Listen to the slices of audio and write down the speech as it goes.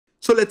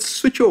So let's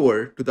switch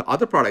over to the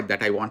other product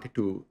that I wanted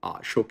to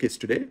showcase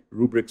today,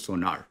 Rubrik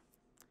Sonar.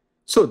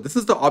 So this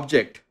is the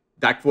object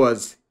that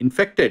was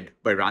infected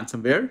by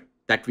ransomware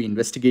that we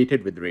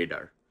investigated with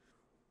Radar.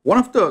 One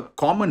of the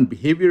common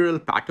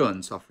behavioral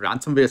patterns of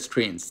ransomware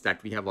strains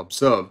that we have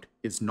observed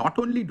is not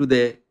only do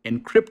they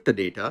encrypt the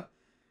data,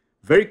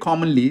 very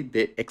commonly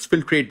they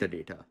exfiltrate the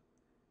data.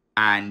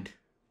 And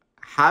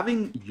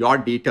having your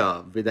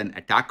data with an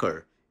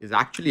attacker is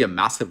actually a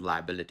massive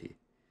liability.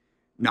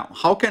 Now,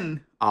 how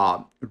can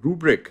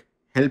Rubrik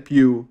help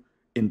you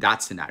in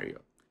that scenario?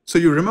 So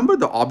you remember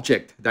the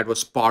object that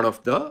was part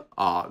of the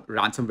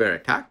ransomware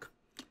attack?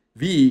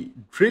 We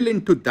drill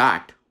into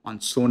that on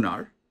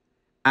Sonar,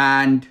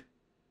 and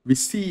we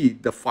see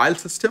the file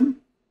system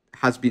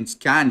has been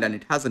scanned and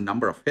it has a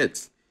number of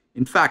hits.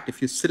 In fact,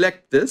 if you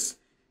select this,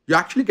 you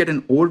actually get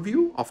an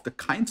overview of the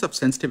kinds of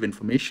sensitive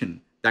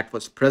information that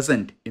was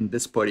present in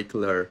this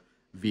particular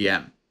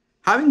VM.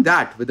 Having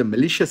that with a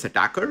malicious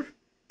attacker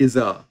is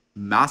a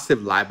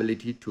massive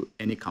liability to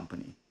any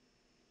company.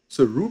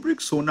 So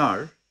Rubrik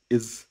Sonar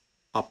is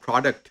a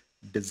product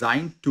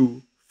designed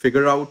to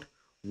figure out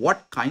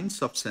what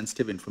kinds of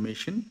sensitive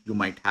information you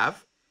might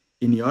have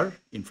in your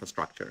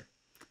infrastructure.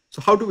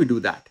 So how do we do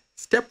that?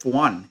 Step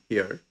one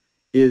here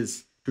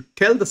is to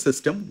tell the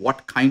system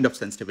what kind of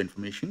sensitive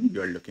information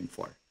you're looking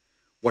for.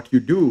 What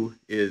you do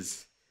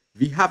is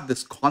we have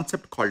this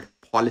concept called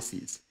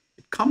policies.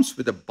 It comes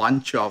with a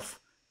bunch of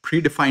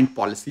predefined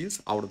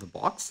policies out of the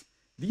box.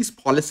 These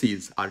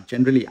policies are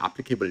generally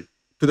applicable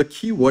to the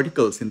key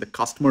verticals in the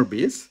customer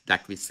base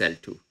that we sell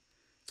to.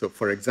 So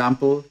for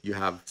example, you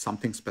have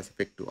something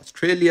specific to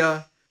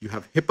Australia. You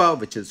have HIPAA,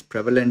 which is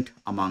prevalent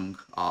among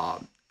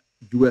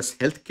US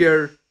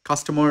healthcare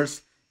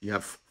customers. You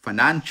have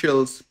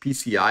financials,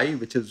 PCI,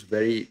 which is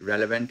very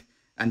relevant.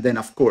 And then,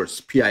 of course,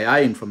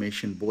 PII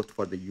information, both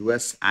for the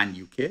US and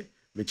UK,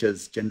 which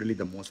is generally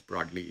the most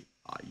broadly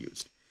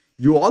used.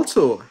 You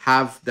also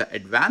have the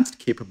advanced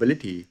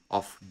capability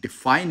of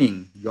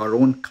defining your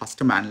own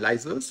custom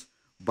analyzers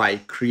by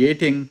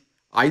creating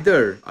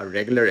either a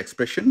regular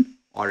expression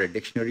or a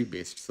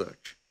dictionary-based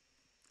search.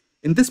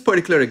 In this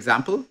particular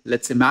example,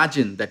 let's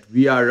imagine that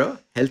we are a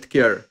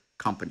healthcare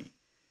company.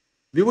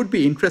 We would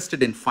be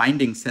interested in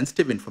finding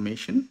sensitive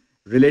information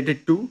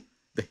related to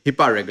the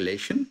HIPAA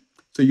regulation.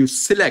 So you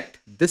select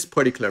this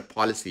particular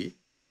policy.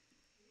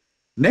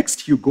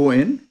 Next, you go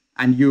in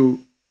and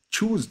you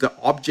choose the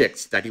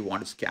objects that you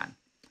want to scan.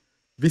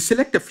 We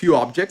select a few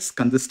objects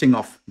consisting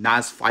of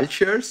NAS file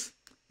shares,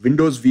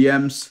 Windows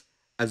VMs,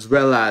 as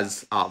well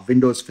as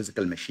Windows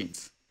physical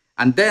machines.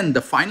 And then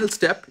the final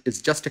step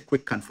is just a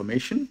quick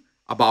confirmation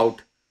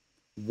about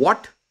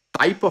what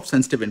type of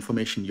sensitive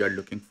information you're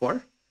looking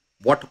for,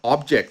 what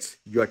objects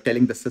you are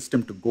telling the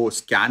system to go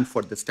scan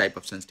for this type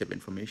of sensitive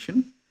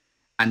information,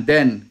 and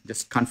then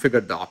just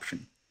configure the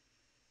option.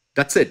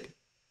 That's it.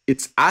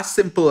 It's as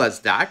simple as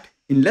that.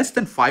 In less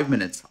than 5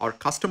 minutes, our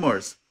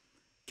customers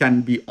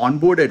can be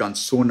onboarded on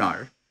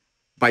Sonar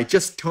by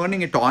just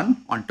turning it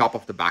on top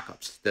of the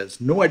backups.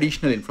 There's no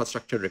additional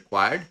infrastructure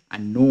required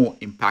and no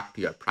impact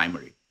to your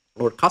primary.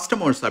 Our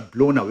customers are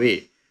blown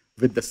away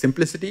with the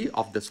simplicity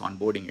of this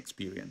onboarding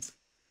experience.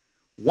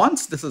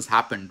 Once this has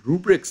happened,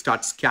 Rubrik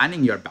starts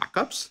scanning your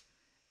backups,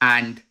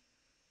 and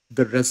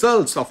the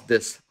results of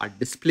this are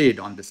displayed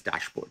on this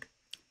dashboard.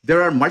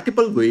 There are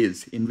multiple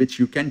ways in which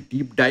you can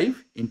deep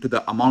dive into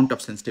the amount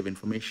of sensitive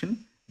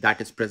information that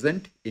is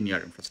present in your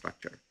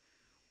infrastructure.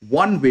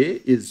 One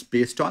way is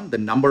based on the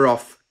number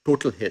of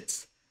total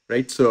hits,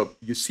 right? So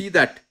you see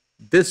that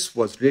this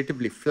was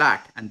relatively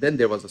flat, and then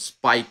there was a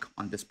spike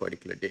on this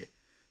particular day.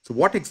 So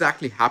what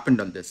exactly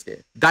happened on this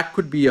day? That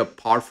could be a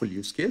powerful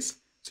use case.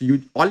 So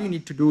all you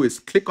need to do is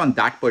click on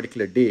that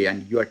particular day,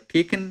 and you are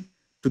taken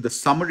to the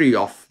summary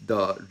of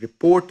the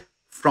report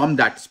from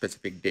that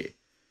specific day.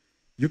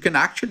 You can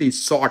actually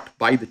sort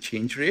by the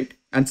change rate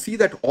and see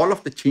that all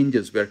of the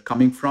changes were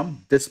coming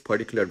from this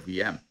particular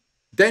VM.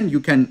 Then you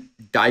can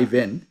dive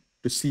in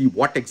to see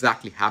what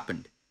exactly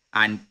happened.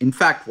 And in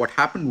fact, what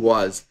happened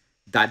was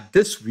that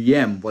this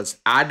VM was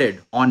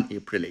added on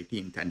April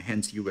 18th, and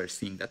hence you were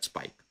seeing that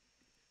spike.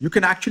 You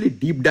can actually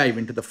deep dive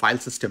into the file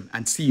system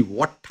and see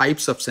what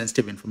types of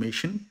sensitive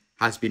information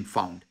has been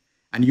found.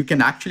 And you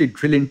can actually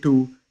drill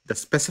into the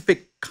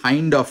specific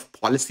kind of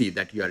policy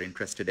that you are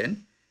interested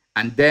in,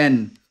 and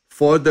then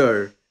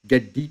further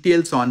get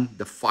details on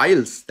the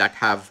files that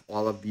have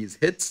all of these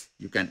hits.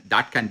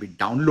 That can be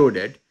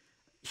downloaded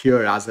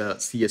here as a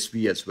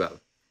CSV as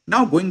well.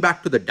 Now going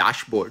back to the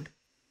dashboard,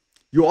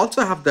 you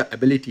also have the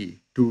ability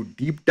to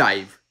deep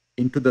dive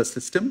into the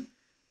system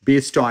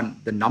based on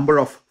the number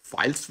of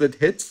files with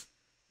hits,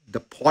 the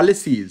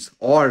policies,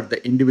 or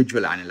the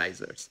individual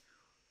analyzers.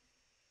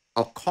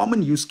 A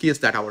common use case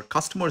that our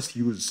customers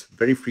use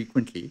very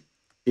frequently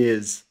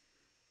is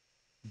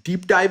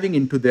deep diving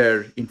into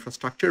their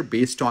infrastructure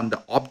based on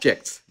the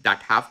objects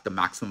that have the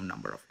maximum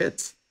number of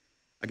hits.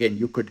 Again,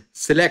 you could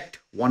select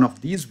one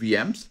of these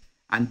VMs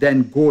and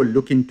then go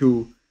look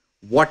into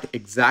what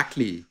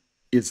exactly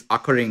is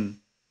occurring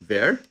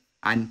where.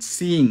 and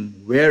seeing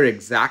where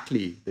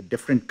exactly the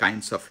different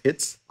kinds of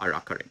hits are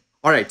occurring.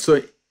 All right,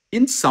 so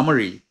in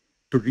summary,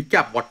 to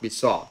recap what we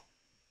saw,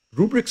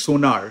 Rubrik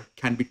Sonar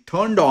can be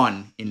turned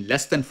on in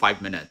less than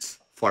 5 minutes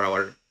for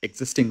our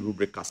existing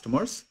Rubrik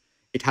customers.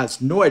 It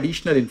has no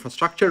additional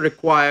infrastructure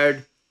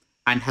required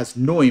and has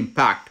no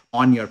impact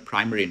on your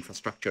primary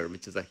infrastructure,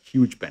 which is a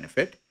huge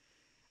benefit.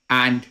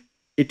 And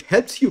it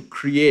helps you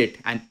create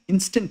an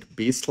instant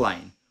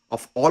baseline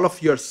of all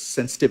of your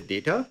sensitive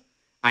data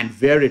and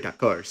where it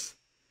occurs.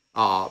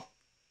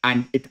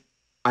 And it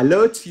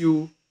alerts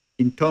you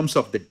in terms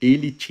of the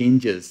daily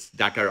changes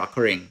that are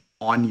occurring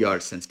on your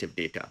sensitive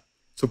data.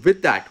 So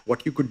with that,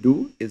 what you could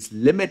do is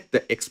limit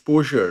the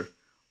exposure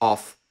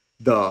of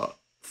the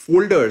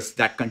folders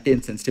that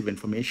contain sensitive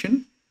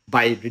information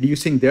by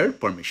reducing their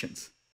permissions.